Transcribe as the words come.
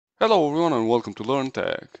Hello everyone and welcome to Learn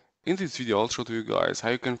Tech. In this video I'll show to you guys how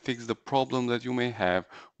you can fix the problem that you may have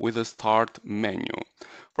with the start menu.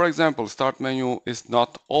 For example, start menu is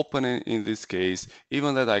not opening in this case.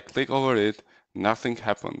 Even that I click over it, nothing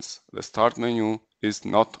happens. The start menu is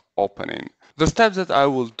not opening. The steps that I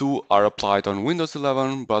will do are applied on Windows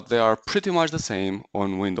 11, but they are pretty much the same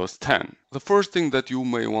on Windows 10. The first thing that you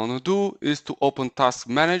may want to do is to open Task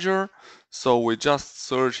Manager. So we just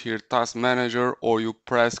search here Task Manager, or you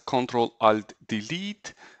press Ctrl Alt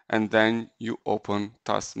Delete and then you open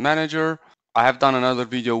Task Manager. I have done another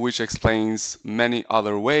video which explains many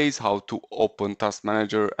other ways how to open Task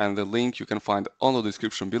Manager, and the link you can find on the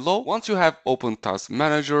description below. Once you have opened Task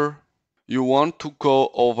Manager, you want to go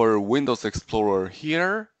over Windows Explorer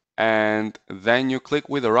here, and then you click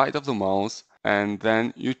with the right of the mouse and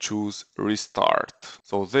then you choose Restart.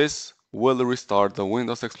 So this will restart the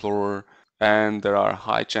Windows Explorer, and there are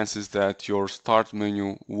high chances that your start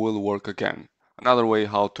menu will work again. Another way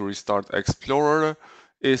how to restart Explorer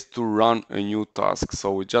is to run a new task.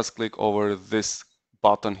 So we just click over this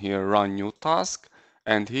button here, Run New Task,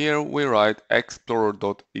 and here we write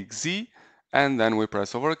explorer.exe, and then we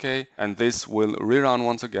press over OK, and this will rerun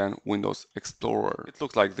once again Windows Explorer. It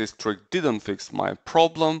looks like this trick didn't fix my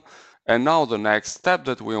problem. And now the next step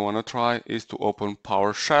that we want to try is to open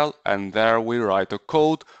PowerShell, and there we write a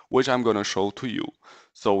code which I'm going to show to you.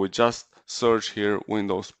 So we just search here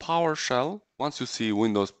Windows PowerShell. Once you see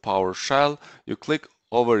Windows PowerShell, you click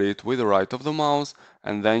over it with the right of the mouse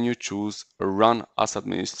and then you choose Run as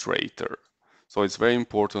Administrator. So it's very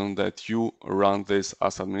important that you run this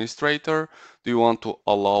as administrator. Do you want to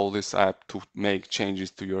allow this app to make changes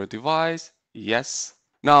to your device? Yes.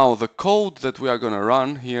 Now the code that we are going to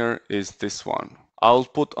run here is this one. I'll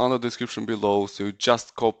put on the description below, so you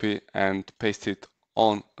just copy and paste it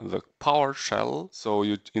on the PowerShell. So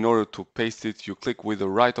in order to paste it, you click with the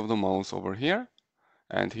right of the mouse over here,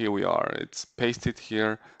 and here we are. It's pasted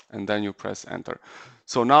here, and then you press enter.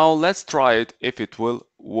 So now let's try it if it will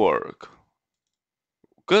work.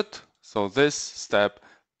 Good. So this step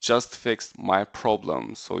just fixed my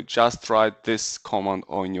problem. So just try this command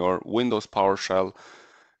on your Windows PowerShell.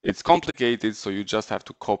 It's complicated, so you just have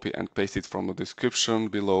to copy and paste it from the description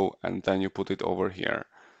below, and then you put it over here.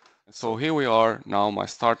 So here we are. Now my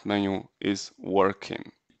start menu is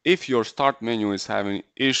working. If your start menu is having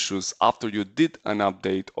issues after you did an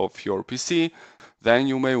update of your PC, then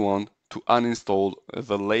you may want to uninstall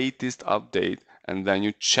the latest update, and then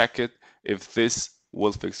you check it if this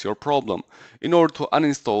will fix your problem. In order to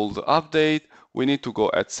uninstall the update, we need to go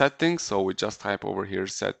at settings. So we just type over here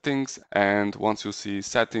settings, and once you see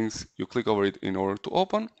settings, you click over it in order to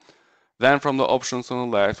open. Then from the options on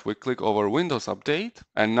the left, we click over Windows Update,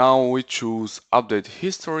 and now we choose Update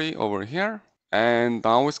History over here. And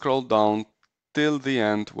now we scroll down till the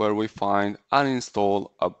end where we find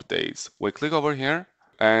Uninstall Updates. We click over here,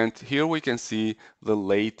 and here we can see the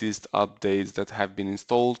latest updates that have been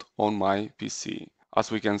installed on my PC. As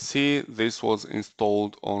we can see, this was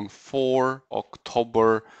installed on 4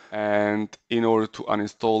 October, and in order to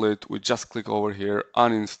uninstall it, we just click over here,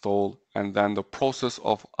 uninstall, and then the process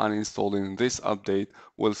of uninstalling this update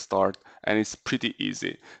will start, and it's pretty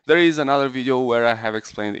easy. There is another video where I have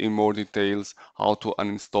explained in more details how to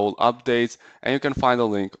uninstall updates, and you can find a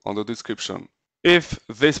link on the description. If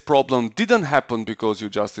this problem didn't happen because you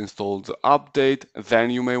just installed the update,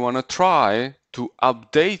 then you may want to try to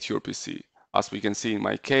update your PC. As we can see in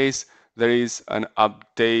my case, there is an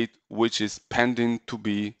update which is pending to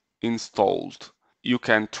be installed. You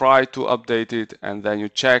can try to update it, and then you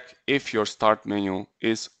check if your start menu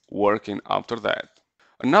is working after that.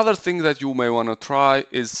 Another thing that you may want to try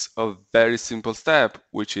is a very simple step,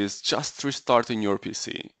 which is just restarting your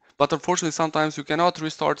PC. But unfortunately, sometimes you cannot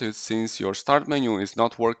restart it since your start menu is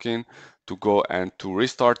not working to go and to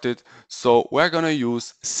restart it. So we're going to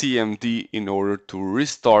use CMD in order to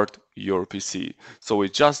restart your PC. So we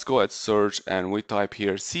just go at search and we type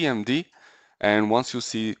here CMD. And once you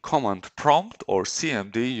see command prompt or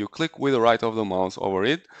CMD, you click with the right of the mouse over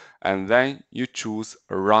it, and then you choose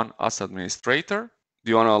Run as Administrator.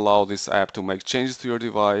 Do you want to allow this app to make changes to your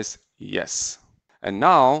device? Yes. And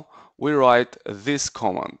now we write this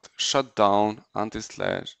command, shutdown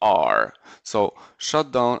 /r. So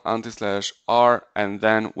shutdown /r, and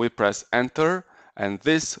then we press enter, and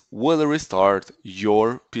this will restart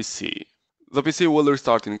your PC. The PC will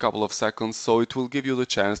restart in a couple of seconds, so it will give you the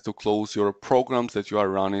chance to close your programs that you are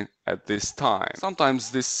running at this time. Sometimes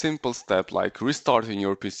this simple step like restarting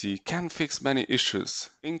your PC can fix many issues,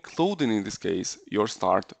 including in this case your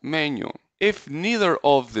start menu. If neither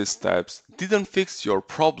of these steps didn't fix your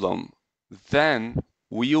problem, then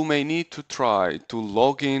you may need to try to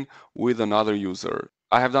log in with another user.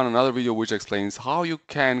 I have done another video which explains how you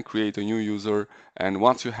can create a new user, and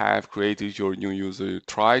once you have created your new user, you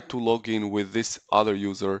try to log in with this other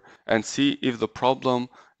user and see if the problem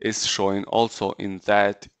is showing also in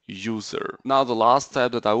that user. Now the last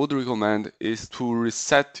step that I would recommend is to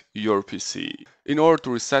reset your PC. In order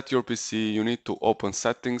to reset your PC, you need to open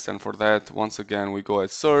settings, and for that, once again, we go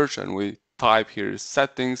at search and we type here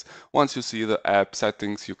settings. Once you see the app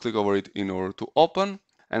settings, you click over it in order to open.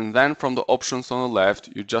 And then from the options on the left,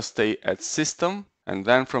 you just stay at system. And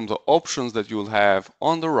then from the options that you'll have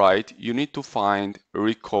on the right, you need to find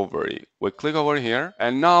recovery. We click over here,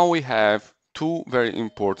 and now we have two very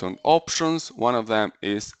important options. One of them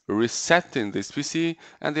is resetting this PC,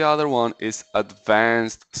 and the other one is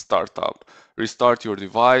advanced startup. Restart your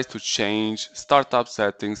device to change startup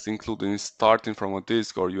settings, including starting from a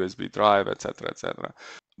disk or USB drive, etc., etc.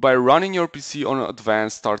 By running your PC on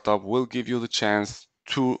advanced startup will give you the chance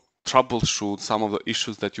to troubleshoot some of the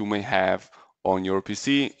issues that you may have on your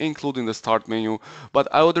PC, including the start menu. But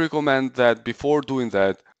I would recommend that before doing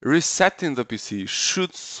that, resetting the PC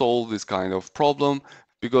should solve this kind of problem,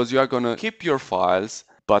 because you are going to keep your files,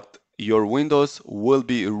 but your Windows will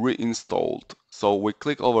be reinstalled. So we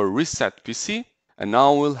click over Reset PC, and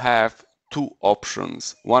now we'll have two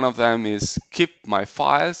options. One of them is Keep My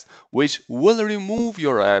Files, which will remove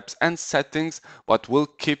your apps and settings, but will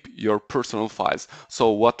keep your personal files.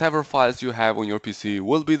 So whatever files you have on your PC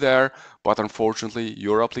will be there, but unfortunately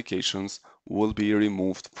your applications will be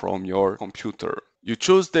removed from your computer. You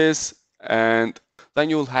choose this, and then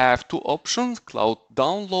you'll have two options: cloud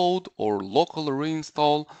download or local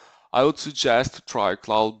reinstall. I would suggest to try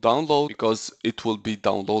cloud download, because it will be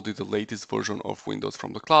downloaded the latest version of Windows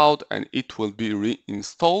from the cloud and it will be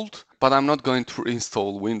reinstalled. But I'm not going to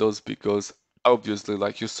reinstall Windows, because obviously,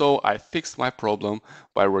 like you saw, I fixed my problem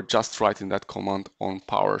by just writing that command on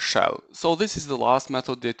PowerShell. So this is the last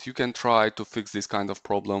method that you can try to fix this kind of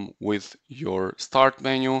problem with your start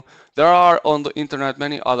menu. There are on the internet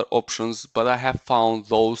many other options, but I have found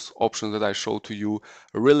those options that I showed to you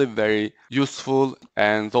really very useful,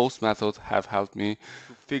 and those methods have helped me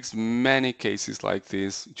to fix many cases like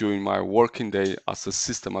this during my working day as a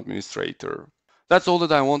system administrator. That's all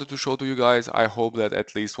that I wanted to show to you guys. I hope that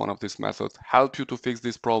at least one of these methods helped you to fix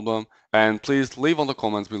this problem. And please leave on the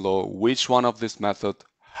comments below which one of this method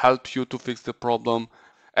helped you to fix the problem.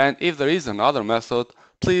 And if there is another method,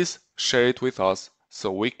 please share it with us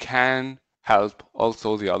so we can help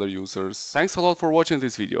also the other users. Thanks a lot for watching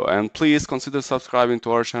this video, and please consider subscribing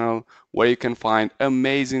to our channel, where you can find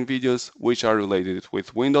amazing videos which are related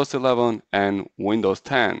with Windows 11 and Windows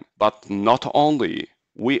 10. But not only.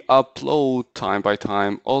 We upload time by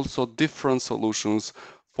time also different solutions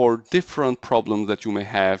for different problems that you may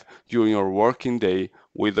have during your working day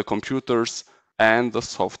with the computers and the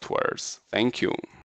softwares. Thank you.